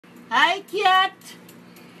Hi, cat.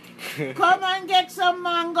 Come and get some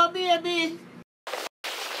mango, baby.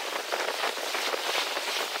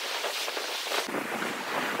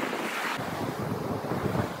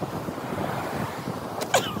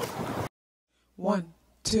 One,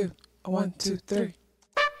 two, 1, 2, 3.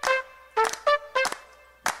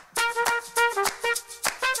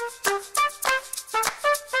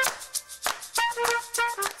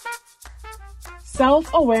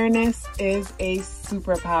 Self-awareness is a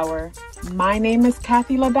superpower. My name is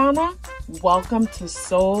KathyLaDonna. Welcome to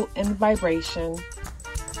Soul and Vibration.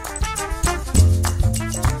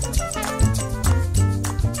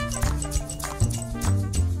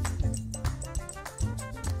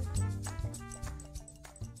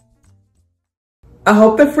 I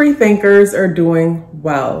hope the free thinkers are doing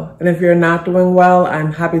well. And if you're not doing well,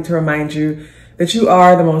 I'm happy to remind you that you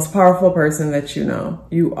are the most powerful person that you know.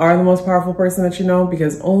 You are the most powerful person that you know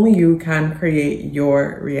because only you can create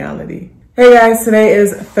your reality. Hey guys, today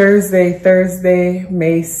is Thursday,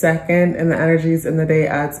 May 2nd, and the energies in the day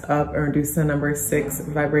adds up and reduce the number 6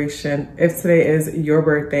 vibration. If today is your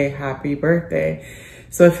birthday, happy birthday.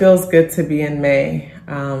 So it feels good to be in May.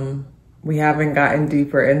 We haven't gotten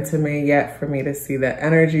deeper into May yet for me to see the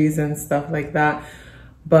energies and stuff like that.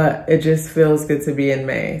 But it just feels good to be in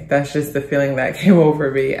May. That's just the feeling that came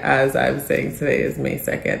over me as I'm saying today is May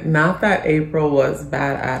 2nd. Not that April was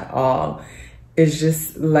bad at all. It's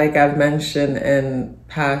just like I've mentioned in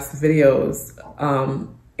past videos,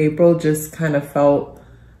 April just kind of felt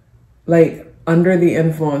like under the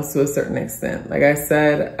influence to a certain extent. Like I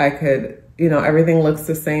said, I could, everything looks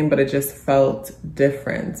the same, but it just felt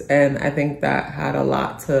different. And I think that had a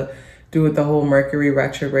lot to do with the whole Mercury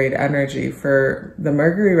retrograde energy. For the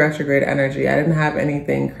Mercury retrograde energy, I didn't have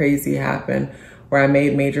anything crazy happen where I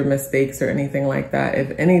made major mistakes or anything like that.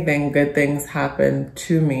 If anything, good things happened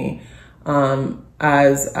to me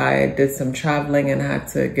as I did some traveling and had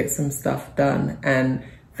to get some stuff done, and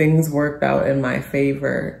things worked out in my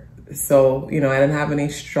favor. So, I didn't have any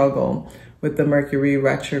struggle with the Mercury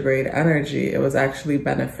retrograde energy. It was actually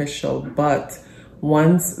beneficial, but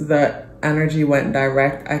once the energy went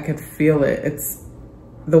direct, I could feel it. It's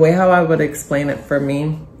the way how I would explain it for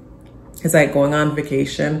me is like going on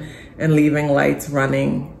vacation and leaving lights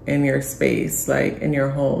running in your space, like in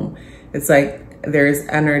your home. It's like there's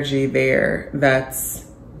energy there that's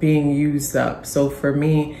being used up. So for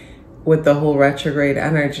me, with the whole retrograde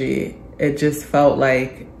energy, it just felt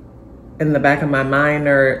like in the back of my mind,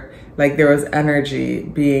 or like there was energy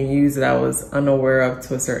being used that I was unaware of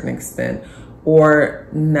to a certain extent. Or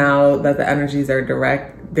now that the energies are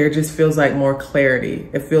direct, there just feels like more clarity.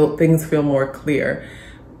 Things feel more clear.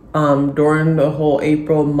 During the whole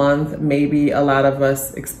April month, maybe a lot of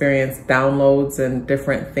us experienced downloads and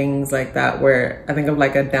different things like that, where I think of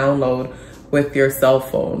like a download with your cell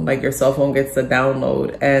phone. Like your cell phone gets a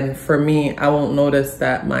download. And for me, I won't notice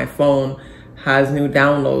that my phone has new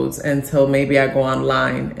downloads until maybe I go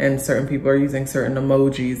online and certain people are using certain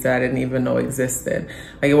emojis that I didn't even know existed.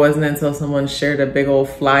 Like it wasn't until someone shared a big old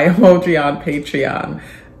fly emoji on Patreon,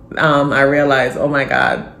 I realized, oh my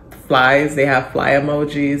God, flies, they have fly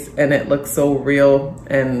emojis and it looks so real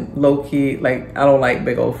and low-key. Like I don't like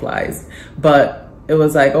big old flies, but it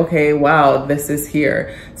was like, okay, wow, this is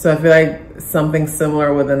here. So I feel like something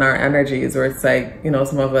similar within our energies, where it's like,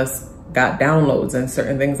 some of us got downloads and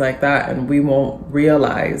certain things like that, and we won't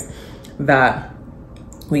realize that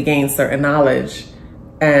we gain certain knowledge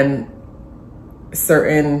and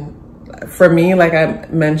for me, like I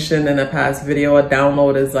mentioned in a past video, a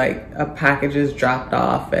download is like a package is dropped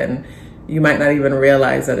off and you might not even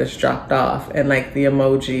realize that it's dropped off. And like the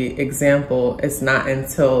emoji example, it's not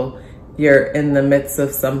until you're in the midst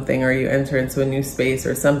of something or you enter into a new space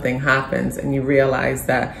or something happens and you realize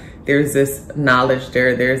that there's this knowledge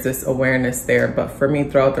there, there's this awareness there. But for me,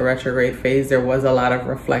 throughout the retrograde phase, there was a lot of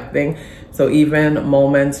reflecting. So even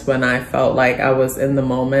moments when I felt like I was in the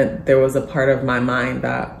moment, there was a part of my mind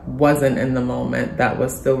that wasn't in the moment, that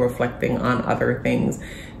was still reflecting on other things.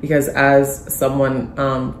 Because as someone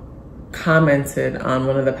commented on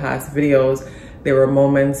one of the past videos, there were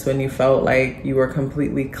moments when you felt like you were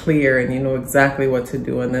completely clear and you knew exactly what to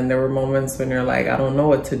do. And then there were moments when you're like, I don't know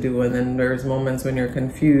what to do. And then there's moments when you're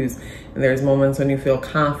confused. And there's moments when you feel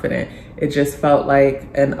confident. It just felt like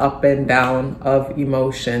an up and down of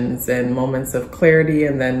emotions and moments of clarity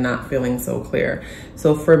and then not feeling so clear.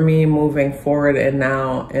 So for me, moving forward and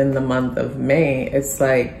now in the month of May, it's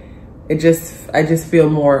like, I just feel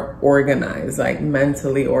more organized, like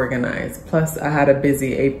mentally organized. Plus I had a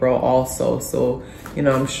busy April also. So,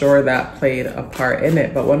 I'm sure that played a part in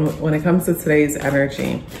it. But when it comes to today's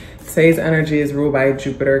energy, Today's energy is ruled by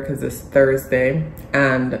Jupiter because it's Thursday,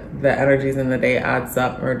 and the energies in the day adds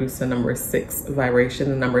up and reduce to number 6 vibration.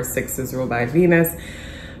 The number 6 is ruled by Venus,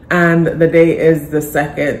 and the day is the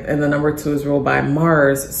 2nd, and the number 2 is ruled by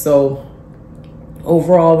Mars. So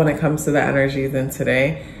overall, when it comes to the energies in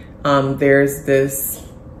today, there's this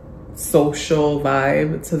social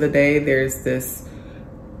vibe to the day. There's this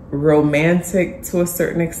romantic to a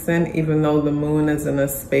certain extent, even though the moon is in a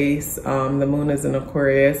space. The moon is in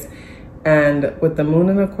Aquarius, and with the moon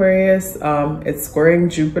in Aquarius, it's squaring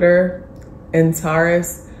Jupiter in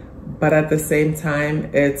Taurus, but at the same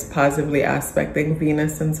time it's positively aspecting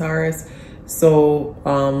Venus in Taurus. So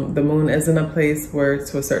the moon is in a place where,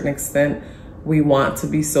 to a certain extent, we want to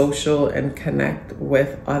be social and connect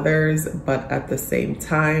with others, but at the same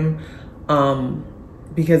time,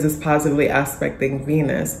 because it's positively aspecting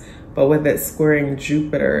Venus, but with it squaring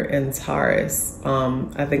Jupiter in Taurus,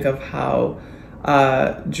 I think of how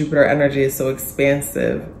Jupiter energy is so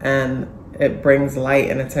expansive and it brings light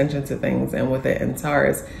and attention to things. And with it in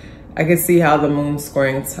Taurus, I could see how the moon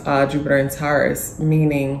squaring Jupiter in Taurus,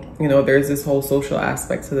 meaning, you know, there's this whole social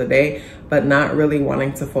aspect to the day, but not really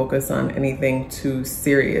wanting to focus on anything too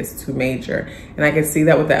serious, too major. And I could see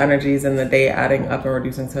that with the energies in the day adding up and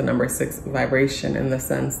reducing to number 6 vibration, in the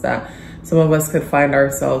sense that some of us could find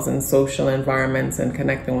ourselves in social environments and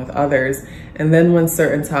connecting with others. And then when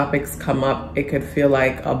certain topics come up, it could feel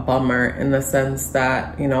like a bummer, in the sense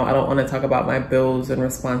that, you know, I don't want to talk about my bills and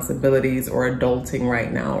responsibilities or adulting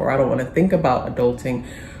right now, or I don't want to think about adulting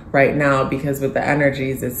right now, because with the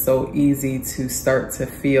energies, it's so easy to start to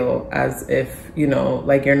feel as if, you know,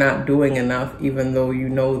 like you're not doing enough, even though you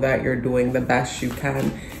know that you're doing the best you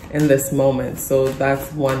can in this moment. So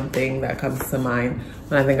that's one thing that comes to mind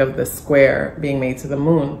when I think of the square being made to the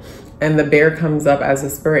moon. And the bear comes up as a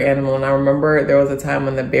spirit animal. And I remember there was a time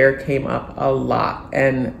when the bear came up a lot,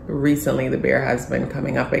 and recently the bear has been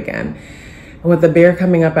coming up again. With the bear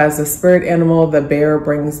coming up as a spirit animal, the bear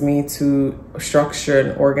brings me to structure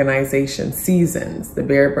and organization, seasons. The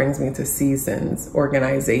bear brings me to seasons,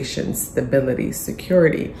 organization, stability,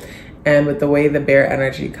 security. And with the way the bear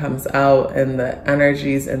energy comes out and the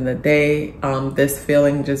energies in the day, this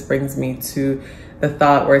feeling just brings me to the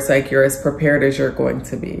thought where it's like you're as prepared as you're going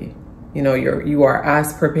to be. You know, you are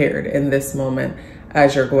as prepared in this moment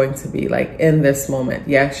as you're going to be. Like in this moment,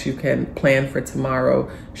 yes, you can plan for tomorrow,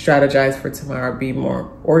 strategize for tomorrow, be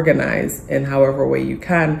more organized in however way you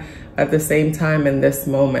can. At the same time, in this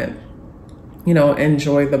moment, you know,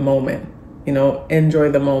 enjoy the moment, you know,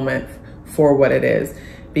 enjoy the moment for what it is.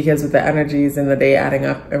 Because with the energies in the day adding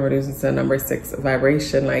up and reducing to number 6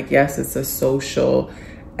 vibration, like, yes, it's a social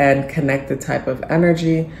and connected type of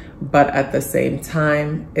energy, but at the same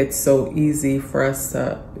time, it's so easy for us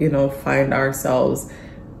to, you know, find ourselves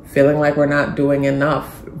feeling like we're not doing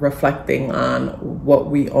enough, reflecting on what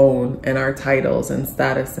we own and our titles and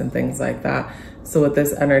status and things like that. So with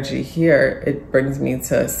this energy here, it brings me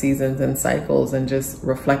to seasons and cycles, and just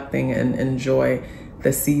reflecting and enjoy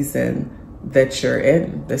the season that you're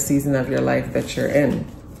in, the season of your life that you're in.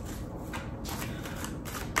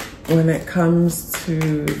 When it comes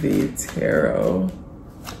to the tarot,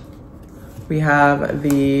 we have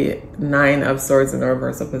the 9 of Swords in the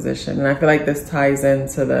reversal position. And I feel like this ties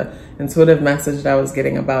into the intuitive message that I was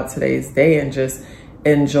getting about today's day, and just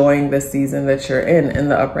enjoying the season that you're in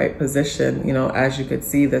the upright position. You know, as you could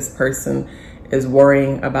see, this person is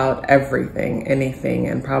worrying about everything, anything,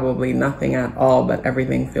 and probably nothing at all, but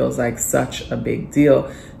everything feels like such a big deal,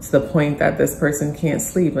 to the point that this person can't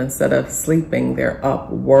sleep. Instead of sleeping, they're up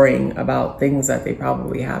worrying about things that they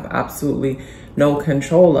probably have absolutely no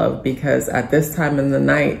control of, because at this time in the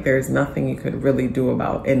night, there's nothing you could really do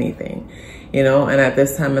about anything, you know. And at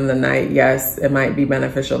this time in the night, yes, it might be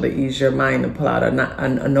beneficial to ease your mind and pull out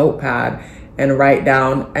a notepad and write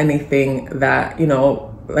down anything that, you know,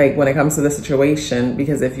 like when it comes to the situation,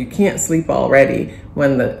 because if you can't sleep already,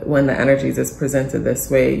 when the energies is presented this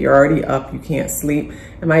way, you're already up, you can't sleep,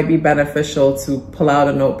 it might be beneficial to pull out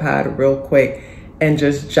a notepad real quick and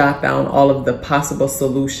just jot down all of the possible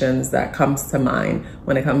solutions that comes to mind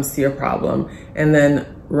when it comes to your problem. And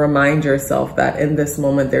then remind yourself that in this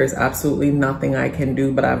moment, there's absolutely nothing I can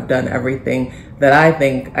do, but I've done everything that I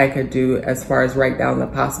think I could do as far as write down the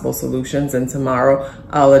possible solutions, and tomorrow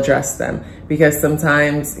I'll address them. Because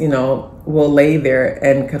sometimes, you know, we'll lay there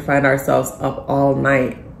and could find ourselves up all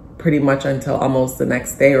night, pretty much until almost the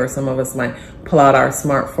next day, or some of us might pull out our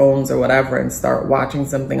smartphones or whatever and start watching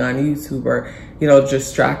something on YouTube, or, you know,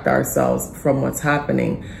 distract ourselves from what's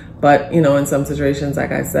happening. But, you know, in some situations,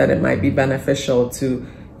 like I said, it might be beneficial to,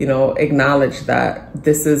 you know, acknowledge that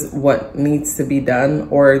this is what needs to be done,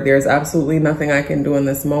 or there's absolutely nothing I can do in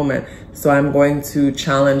this moment. So I'm going to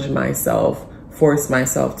challenge myself, force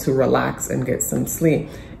myself to relax and get some sleep.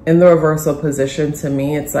 In the reversal position, to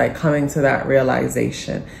me, it's like coming to that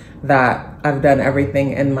realization that I've done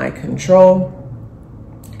everything in my control,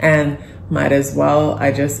 and might as well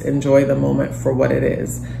I just enjoy the moment for what it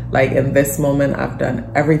is. Like in this moment, I've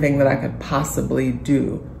done everything that I could possibly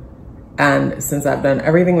do. And since I've done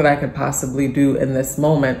everything that I could possibly do in this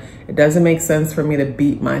moment, it doesn't make sense for me to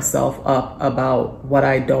beat myself up about what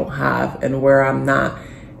I don't have and where I'm not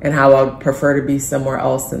and how I would prefer to be somewhere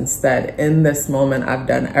else instead. In this moment, I've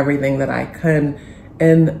done everything that I can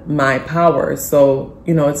in my power. So,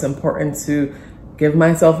 you know, it's important to give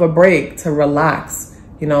myself a break, to relax,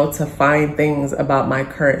 you know, to find things about my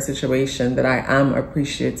current situation that I am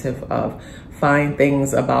appreciative of, find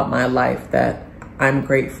things about my life that I'm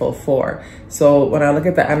grateful for. So when I look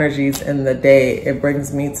at the energies in the day, it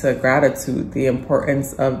brings me to gratitude, the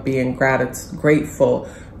importance of being grateful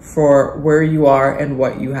for where you are and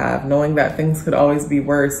what you have, knowing that things could always be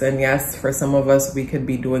worse. And yes, for some of us, we could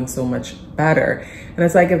be doing so much better. And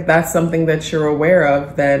it's like, if that's something that you're aware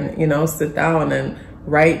of, then, you know, sit down and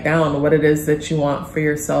write down what it is that you want for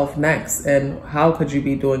yourself next, and how could you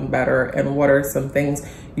be doing better, and what are some things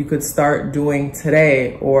you could start doing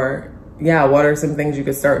today, or yeah, what are some things you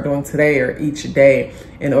could start doing today or each day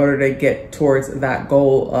in order to get towards that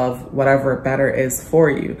goal of whatever better is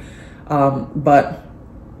for you. But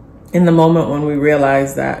in the moment when we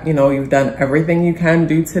realize that, you know, you've done everything you can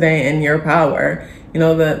do today in your power, you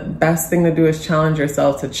know, the best thing to do is challenge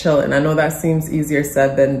yourself to chill. And I know that seems easier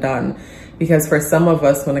said than done, because for some of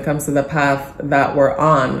us, when it comes to the path that we're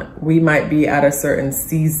on, we might be at a certain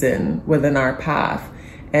season within our path.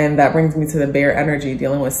 And that brings me to the bear energy,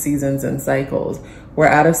 dealing with seasons and cycles. We're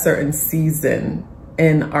at a certain season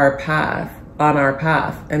in our path, on our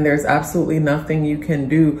path, and there's absolutely nothing you can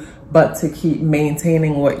do but to keep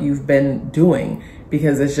maintaining what you've been doing,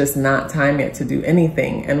 because it's just not time yet to do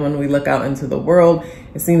anything. And when we look out into the world,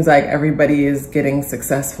 it seems like everybody is getting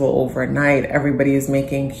successful overnight. Everybody is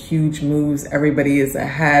making huge moves. Everybody is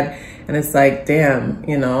ahead. And it's like, damn,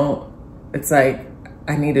 you know, it's like,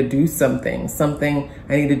 I need to do something,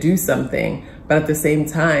 I need to do something. But at the same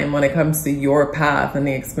time, when it comes to your path and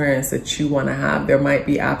the experience that you want to have, there might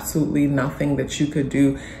be absolutely nothing that you could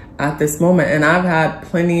do at this moment. And I've had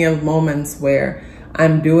plenty of moments where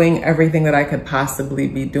I'm doing everything that I could possibly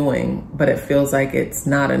be doing, but it feels like it's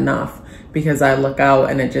not enough, because I look out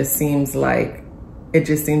and it just seems like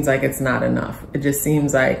it's not enough. It just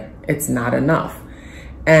seems like it's not enough.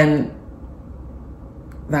 And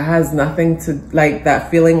that has nothing to, like, that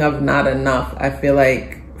feeling of not enough, I feel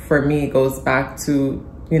like for me goes back to,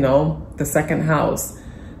 you know, the second house,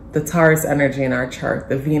 the Taurus energy in our chart,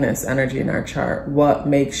 the Venus energy in our chart. What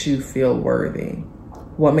makes you feel worthy?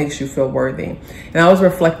 What makes you feel worthy? And I was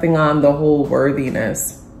reflecting on the whole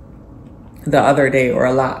worthiness the other day, or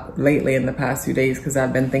a lot lately in the past few days, because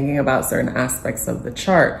I've been thinking about certain aspects of the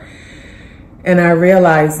chart. And I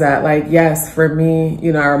realized that, like, yes, for me,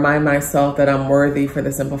 you know, I remind myself that I'm worthy for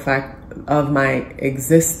the simple fact of my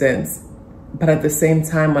existence. But at the same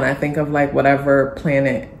time, when I think of like whatever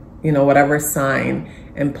planet, you know, whatever sign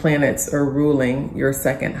and planets are ruling your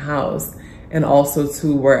second house, and also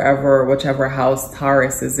to whichever house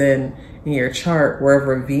Taurus is in your chart,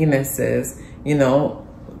 wherever Venus is, you know,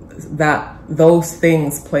 that those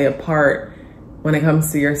things play a part when it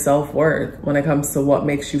comes to your self-worth, when it comes to what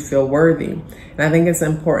makes you feel worthy. And I think it's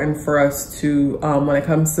important for us to, when it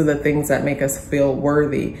comes to the things that make us feel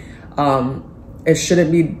worthy, it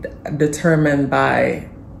shouldn't be determined by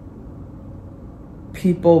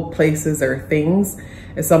people, places, or things.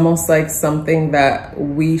 It's almost like something that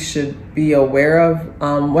we should be aware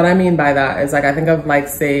of. What I mean by that is, like, I think of, like,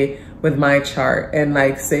 say with my chart, and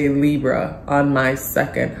like say Libra on my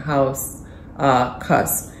second house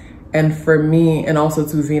cusp. And for me, and also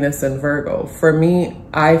to Venus and Virgo, for me,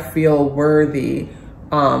 I feel worthy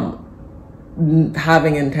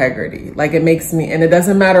having integrity. Like, it makes me, and it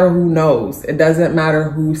doesn't matter who knows, it doesn't matter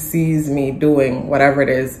who sees me doing whatever it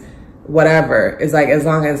is, whatever. It's like, as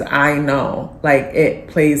long as I know, like, it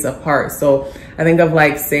plays a part. So I think of,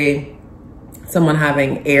 like, say someone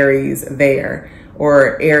having Aries there,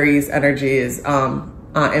 or Aries energy is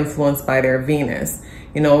influenced by their Venus.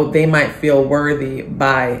 You know, they might feel worthy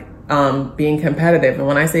by being competitive. And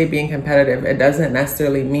when I say being competitive, it doesn't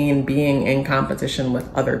necessarily mean being in competition with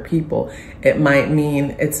other people. It might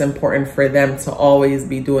mean it's important for them to always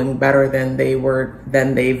be doing better than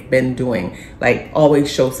they've been doing, like always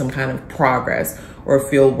show some kind of progress or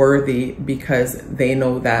feel worthy because they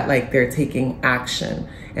know that like they're taking action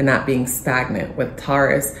and not being stagnant. With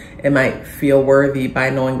Taurus, it might feel worthy by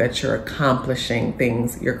knowing that you're accomplishing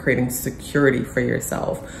things, you're creating security for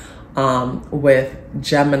yourself. With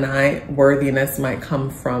Gemini, worthiness might come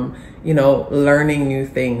from, you know, learning new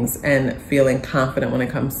things and feeling confident when it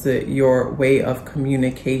comes to your way of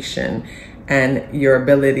communication and your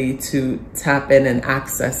ability to tap in and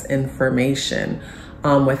access information.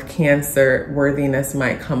 With Cancer, worthiness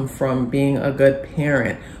might come from being a good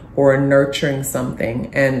parent or nurturing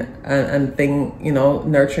something, and thing, you know,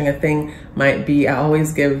 nurturing a thing might be, I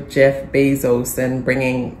always give Jeff Bezos and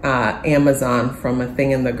bringing Amazon from a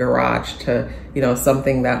thing in the garage to, you know,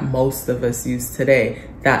 something that most of us use today.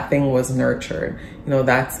 That thing was nurtured. You know,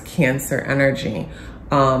 that's Cancer energy.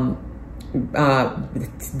 Dealing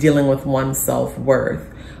with one's self-worth,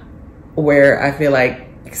 where I feel like,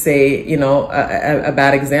 say, you know, a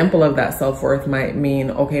bad example of that self-worth might mean,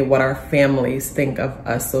 okay, what our families think of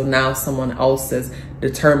us. So now someone else is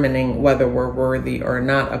determining whether we're worthy or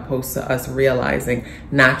not, opposed to us realizing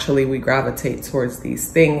naturally we gravitate towards these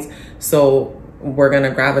things. So we're going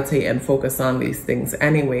to gravitate and focus on these things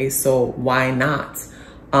anyway. So why not,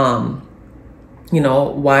 you know,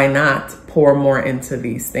 why not pour more into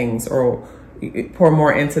these things, or pour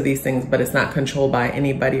more into these things, but it's not controlled by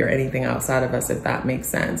anybody or anything outside of us, if that makes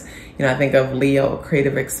sense. You know, I think of Leo,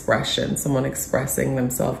 creative expression, someone expressing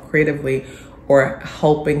themselves creatively or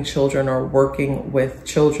helping children or working with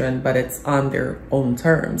children, but it's on their own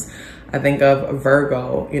terms. I think of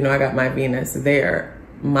Virgo, you know, I got my Venus there.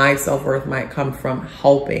 My self-worth might come from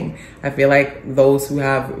helping. I feel like those who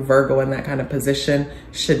have Virgo in that kind of position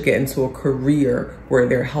should get into a career where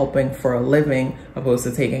they're helping for a living, opposed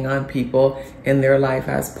to taking on people in their life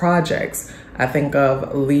as projects. I think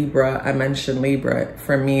of Libra. I mentioned Libra.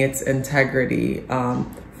 For me, it's integrity.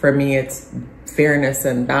 For me, it's fairness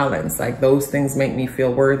and balance. Like, those things make me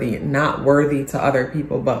feel worthy, not worthy to other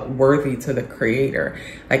people, but worthy to the creator.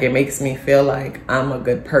 Like, it makes me feel like I'm a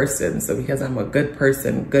good person. So because I'm a good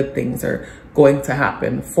person, good things are going to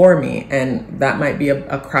happen for me. And that might be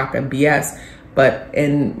a crock of BS, but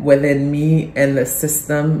within me and the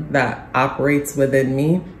system that operates within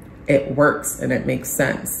me, it works and it makes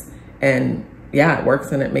sense. And yeah, it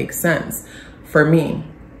works and it makes sense. For me,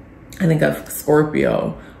 I think of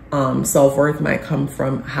Scorpio. Self-worth might come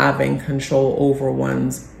from having control over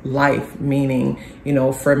one's life, meaning, you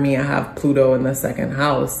know, for me, I have Pluto in the 2nd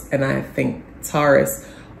house, and I think Taurus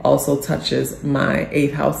also touches my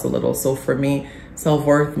 8th house a little. So for me,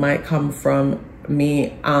 self-worth might come from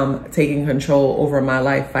me taking control over my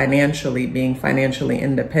life financially, being financially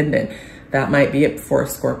independent. That might be it for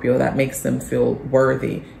Scorpio. That makes them feel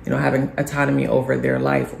worthy, you know, having autonomy over their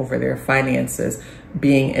life, over their finances,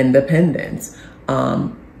 being independent.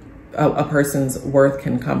 A person's worth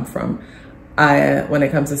can come from. When it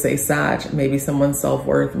comes to, say, Sag, maybe someone's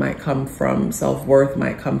self-worth might come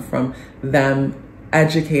from them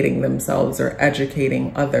educating themselves or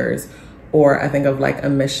educating others. Or I think of like a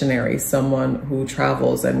missionary, someone who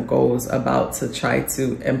travels and goes about to try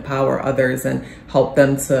to empower others and help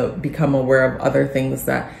them to become aware of other things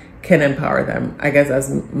that can empower them. I guess as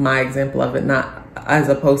my example of it, not as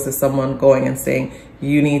opposed to someone going and saying,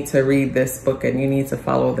 you need to read this book and you need to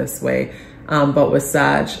follow this way. But with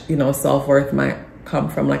Sag, you know, self-worth might come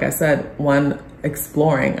from, like I said, one,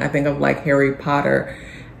 exploring. I think of like Harry Potter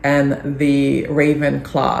and the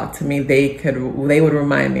Ravenclaw. To me, they would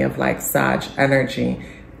remind me of like Sag energy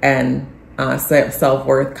and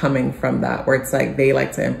self-worth coming from that, where it's like they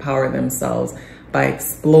like to empower themselves by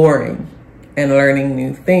exploring and learning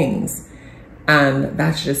new things. And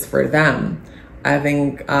that's just for them. I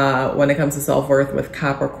think when it comes to self-worth with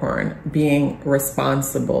Capricorn, being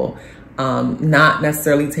responsible, not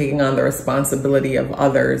necessarily taking on the responsibility of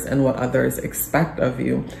others and what others expect of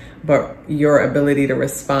you, but your ability to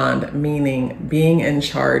respond, meaning being in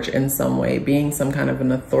charge in some way, being some kind of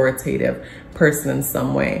an authoritative person in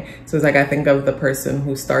some way. So it's like, I think of the person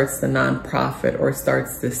who starts the nonprofit or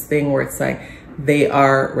starts this thing where it's like they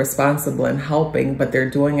are responsible in helping, but they're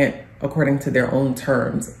doing it according to their own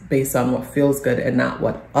terms, based on what feels good and not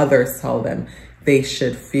what others tell them they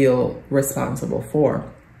should feel responsible for.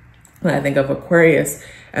 When I think of Aquarius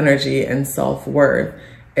energy and self-worth,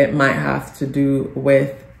 it might have to do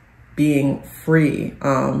with being free,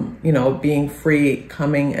 you know, being free,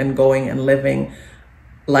 coming and going and living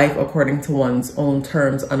life according to one's own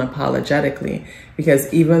terms unapologetically.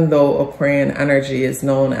 Because even though Aquarian energy is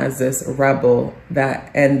known as this rebel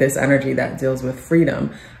and this energy that deals with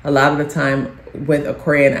freedom, a lot of the time with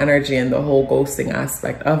Aquarian energy and the whole ghosting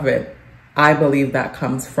aspect of it, I believe that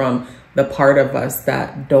comes from the part of us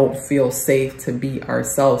that don't feel safe to be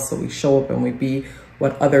ourselves. So we show up and we be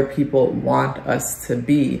what other people want us to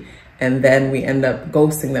be. And then we end up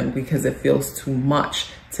ghosting them because it feels too much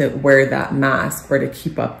to wear that mask or to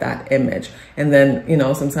keep up that image. And then, you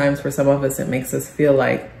know, sometimes for some of us, it makes us feel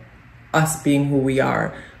like us being who we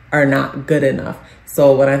are not good enough.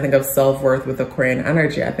 So when I think of self-worth with Aquarian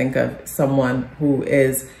energy, I think of someone who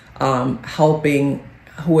is helping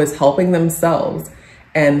themselves.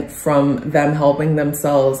 And from them helping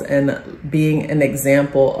themselves and being an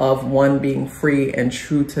example of one being free and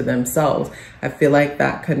true to themselves, I feel like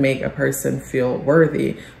that could make a person feel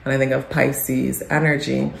worthy. When I think of Pisces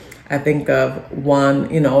energy, I think of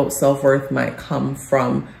one, you know, self-worth might come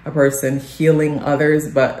from a person healing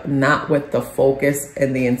others, but not with the focus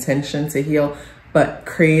and the intention to heal, but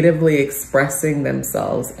creatively expressing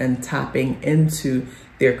themselves and tapping into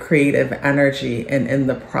their creative energy. And in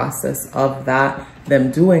the process of that,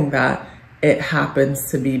 them doing that, it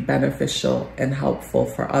happens to be beneficial and helpful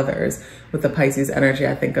for others. With the Pisces energy,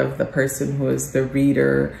 I think of the person who is the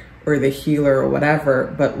reader or the healer or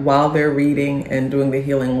whatever, but while they're reading and doing the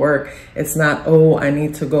healing work, it's not, oh, I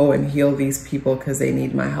need to go and heal these people because they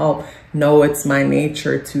need my help. No, it's my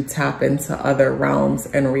nature to tap into other realms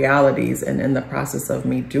and realities. And in the process of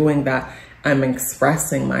me doing that, I'm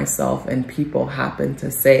expressing myself and people happen to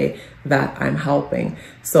say that I'm helping.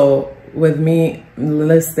 So with me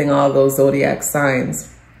listing all those zodiac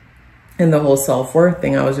signs and the whole self-worth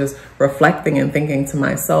thing, I was just reflecting and thinking to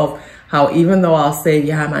myself how even though I'll say,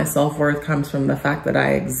 yeah, my self-worth comes from the fact that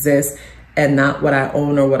I exist and not what I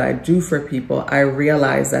own or what I do for people, I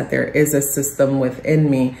realize that there is a system within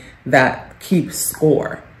me that keeps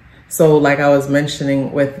score. So like I was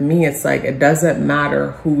mentioning with me, it's like, it doesn't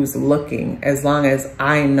matter who's looking as long as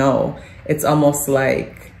I know. It's almost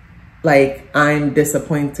like I'm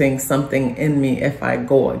disappointing something in me if I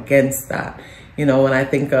go against that. You know, when I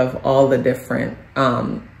think of all the different,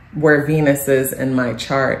 where Venus is in my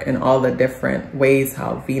chart and all the different ways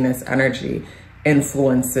how Venus energy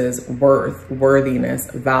influences worth, worthiness,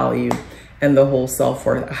 value, and the whole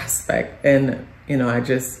self-worth aspect. And, you know, I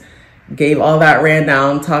just gave all that ran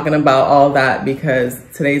down talking about all that because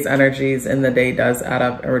today's energies in the day does add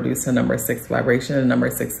up and reduce to number 6 vibration, and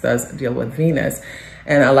number 6 does deal with Venus.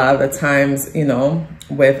 And a lot of the times, you know,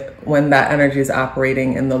 when that energy is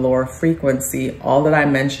operating in the lower frequency, all that I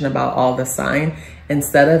mentioned about all the sign,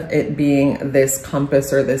 instead of it being this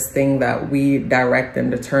compass or this thing that we direct and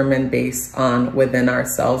determine based on within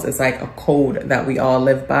ourselves, it's like a code that we all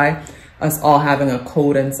live by, us all having a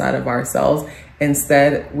code inside of ourselves.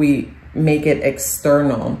 Instead, we make it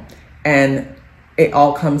external, and it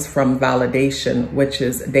all comes from validation, which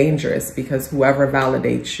is dangerous because whoever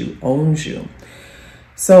validates you owns you.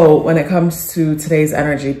 So when it comes to today's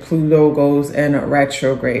energy, Pluto goes in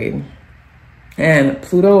retrograde. And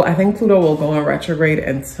Pluto, I think Pluto will go in retrograde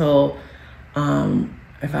until,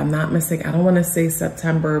 if I'm not mistaken, I don't want to say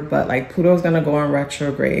September, but like Pluto's going to go in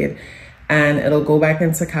retrograde and it'll go back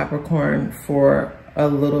into Capricorn for a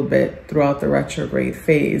little bit throughout the retrograde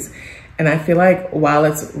phase. And I feel like while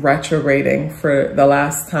it's retrograding for the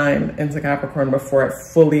last time into Capricorn before it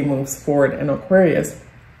fully moves forward in Aquarius,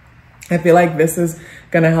 I feel like this is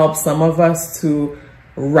going to help some of us to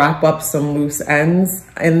wrap up some loose ends,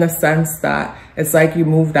 in the sense that it's like you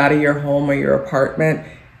moved out of your home or your apartment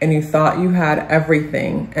and you thought you had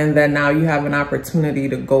everything, and then now you have an opportunity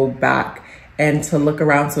to go back and to look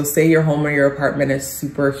around. So say your home or your apartment is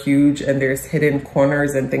super huge and there's hidden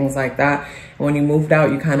corners and things like that. And when you moved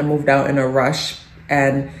out, you kind of moved out in a rush,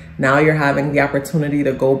 and now you're having the opportunity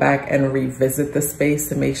to go back and revisit the space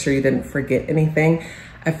to make sure you didn't forget anything.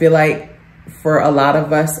 I feel like for a lot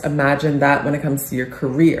of us, imagine that when it comes to your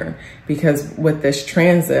career, because with this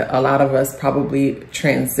transit, a lot of us probably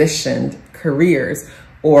transitioned careers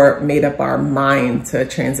or made up our mind to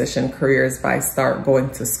transition careers by start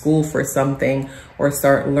going to school for something or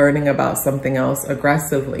start learning about something else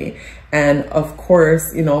aggressively. And of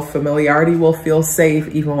course, you know, familiarity will feel safe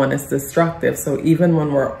even when it's destructive. So even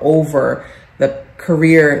when we're over the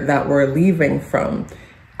career that we're leaving from,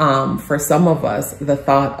 for some of us, the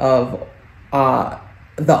thought of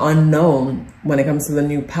the unknown when it comes to the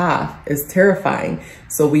new path is terrifying.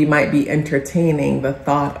 So we might be entertaining the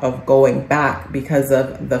thought of going back because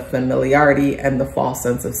of the familiarity and the false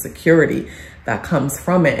sense of security that comes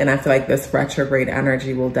from it. And I feel like this retrograde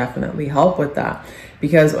energy will definitely help with that.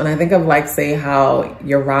 Because when I think of, like, say how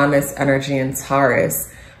Uranus energy in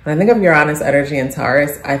Taurus, when I think of Uranus energy in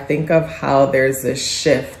Taurus, I think of how there's this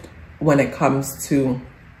shift when it comes to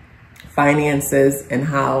finances and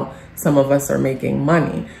how some of us are making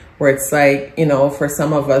money, where it's like, you know, for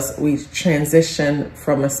some of us, we transition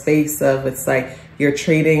from a space of, it's like you're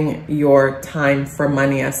trading your time for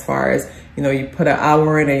money, as far as, you know, you put an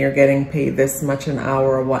hour in and you're getting paid this much an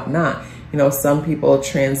hour or whatnot. You know, some people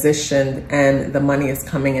transitioned and the money is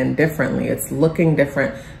coming in differently. It's looking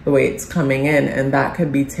different the way it's coming in. And that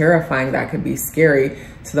could be terrifying. That could be scary,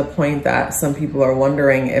 to the point that some people are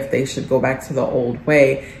wondering if they should go back to the old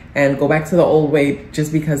way, and go back to the old way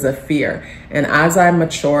just because of fear. And as I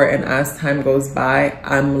mature and as time goes by,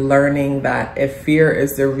 I'm learning that if fear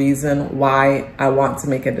is the reason why I want to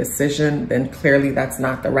make a decision, then clearly that's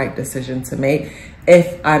not the right decision to make.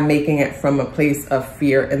 If I'm making it from a place of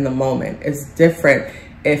fear in the moment, it's different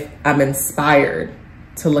if I'm inspired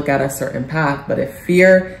to look at a certain path. But if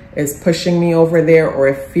fear is pushing me over there, or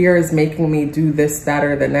if fear is making me do this, that,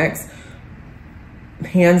 or the next,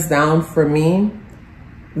 hands down for me,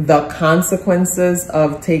 the consequences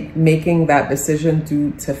of making that decision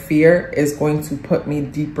due to fear is going to put me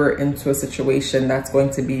deeper into a situation that's going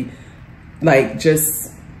to be like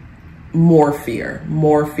just more fear.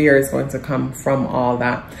 More fear is going to come from all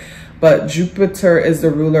that. But Jupiter is the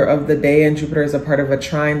ruler of the day, and Jupiter is a part of a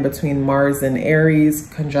trine between Mars and Aries,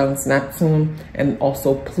 conjuncts Neptune, and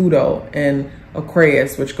also Pluto in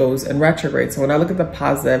Aquarius, which goes in retrograde. So when I look at the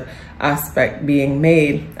positive aspect being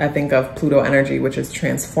made, I think of Pluto energy, which is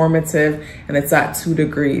transformative, and it's at 2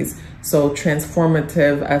 degrees. So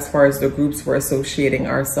transformative as far as the groups we're associating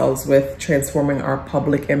ourselves with, transforming our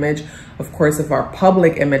public image. Of course, if our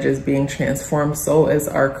public image is being transformed, so is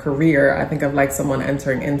our career. I think of like someone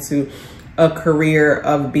entering into a career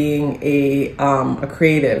of being a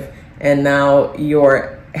creative, and now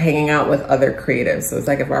you're hanging out with other creatives. So it's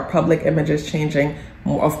like if our public image is changing,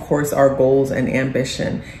 of course, our goals and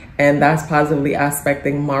ambition. And that's positively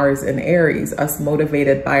aspecting Mars and Aries, us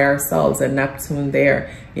motivated by ourselves, and Neptune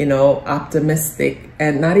there, you know, optimistic,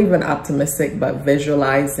 and not even optimistic, but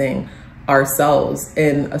visualizing ourselves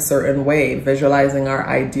in a certain way, visualizing our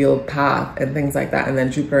ideal path and things like that. And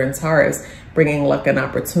then Jupiter in Taurus, bringing luck and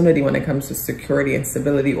opportunity when it comes to security and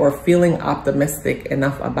stability, or feeling optimistic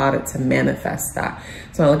enough about it to manifest that.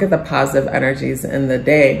 So when I look at the positive energies in the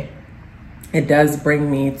day, it does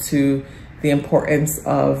bring me to the importance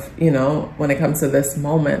of, you know, when it comes to this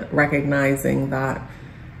moment, recognizing that,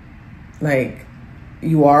 like,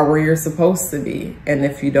 you are where you're supposed to be. And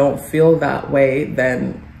if you don't feel that way,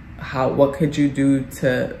 then what could you do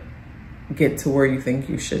to get to where you think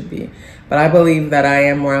you should be? But I believe that I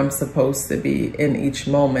am where I'm supposed to be in each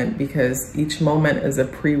moment, because each moment is a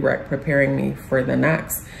prereq preparing me for the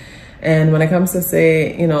next. And when it comes to,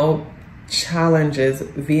 say, you know, challenges,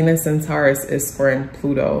 Venus in Taurus is squaring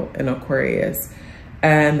Pluto in Aquarius.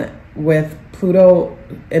 And with Pluto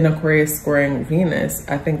in Aquarius squaring Venus,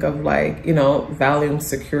 I think of, like, you know, valuing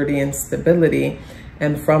security and stability.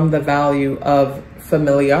 And from the value of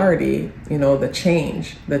familiarity, you know, the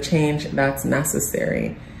change that's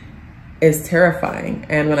necessary is terrifying.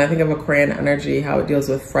 And when I think of Aquarian energy, how it deals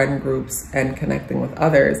with friend groups and connecting with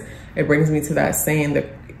others, it brings me to that saying that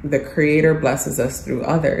the Creator blesses us through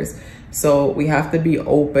others. So we have to be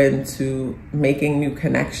open to making new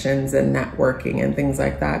connections and networking and things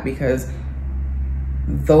like that, because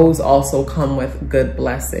those also come with good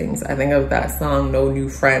blessings. I think of that song, No New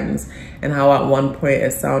Friends, and how at one point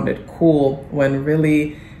it sounded cool, when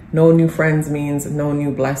really no new friends means no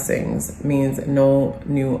new blessings, means no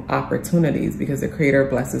new opportunities, because the Creator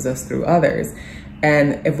blesses us through others.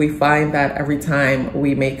 And if we find that every time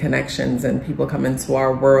we make connections and people come into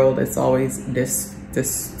our world, it's always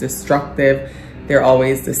destructive, they're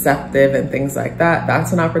always deceptive and things like that,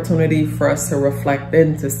 that's an opportunity for us to reflect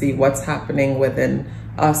in to see what's happening within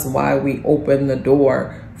us, why we open the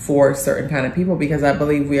door for certain kind of people, because I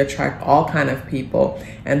believe we attract all kind of people,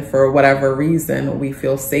 and for whatever reason we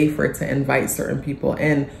feel safer to invite certain people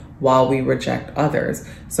in while we reject others.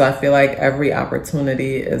 So I feel like every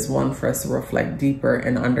opportunity is one for us to reflect deeper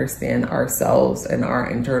and understand ourselves and our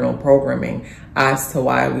internal programming as to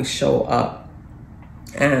why we show up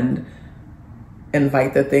and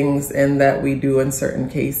invite the things in that we do in certain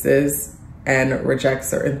cases and reject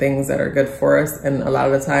certain things that are good for us. And a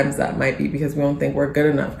lot of the times that might be because we don't think we're good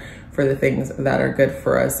enough for the things that are good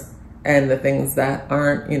for us and the things that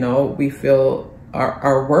aren't, you know, we feel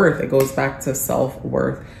our worth. It goes back to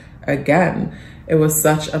self-worth again. It was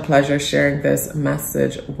such a pleasure sharing this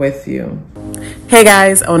message with you. Hey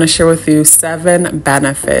guys, I want to share with you 7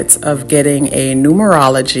 benefits of getting a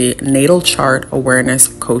numerology natal chart awareness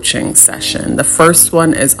coaching session. The first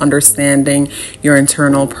one is understanding your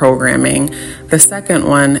internal programming. The second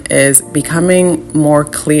one is becoming more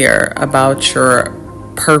clear about your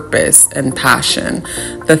purpose and passion.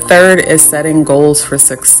 The third is setting goals for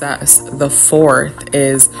success. The fourth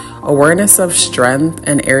is awareness of strength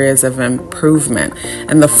and areas of improvement.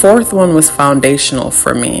 And the fourth one was foundational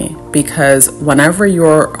for me, because whenever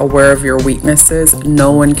you're aware of your weaknesses,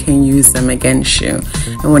 no one can use them against you.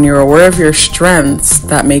 And when you're aware of your strengths,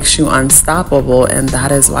 that makes you unstoppable. And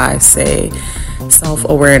that is why I say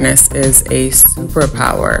self-awareness is a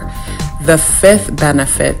superpower. The 5th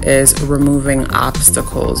benefit is removing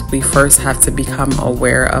obstacles. We first have to become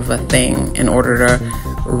aware of a thing in order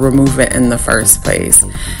to remove it in the first place.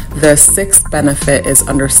 The 6th benefit is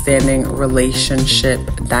understanding relationship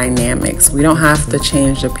dynamics. We don't have to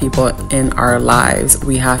change the people in our lives.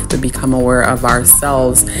 We have to become aware of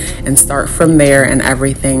ourselves and start from there, and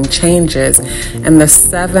everything changes. And the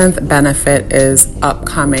 7th benefit is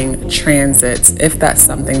upcoming transits, if that's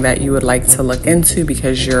something that you would like to look into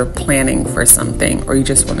because you're planning for something or you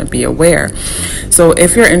just want to be aware. So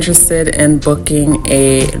if you're interested in booking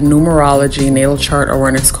a numerology natal chart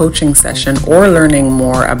awareness coaching session or learning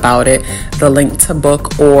more about it, the link to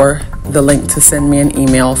book or the link to send me an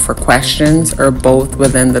email for questions are both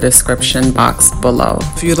within the description box below.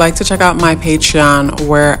 If you'd like to check out my Patreon,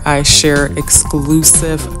 where I share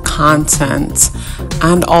exclusive content,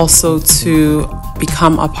 and also to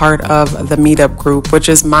become a part of the meetup group, which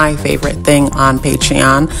is my favorite thing on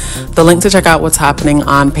Patreon, the link to check out what's happening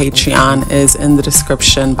on Patreon is in the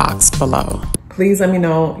description box below. Please let me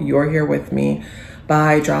know you're here with me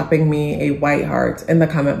by dropping me a white heart in the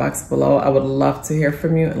comment box below. I would love to hear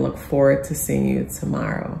from you and look forward to seeing you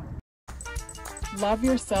tomorrow. Love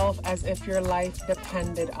yourself as if your life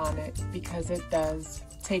depended on it, because it does.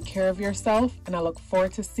 Take care of yourself, and I look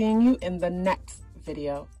forward to seeing you in the next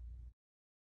video.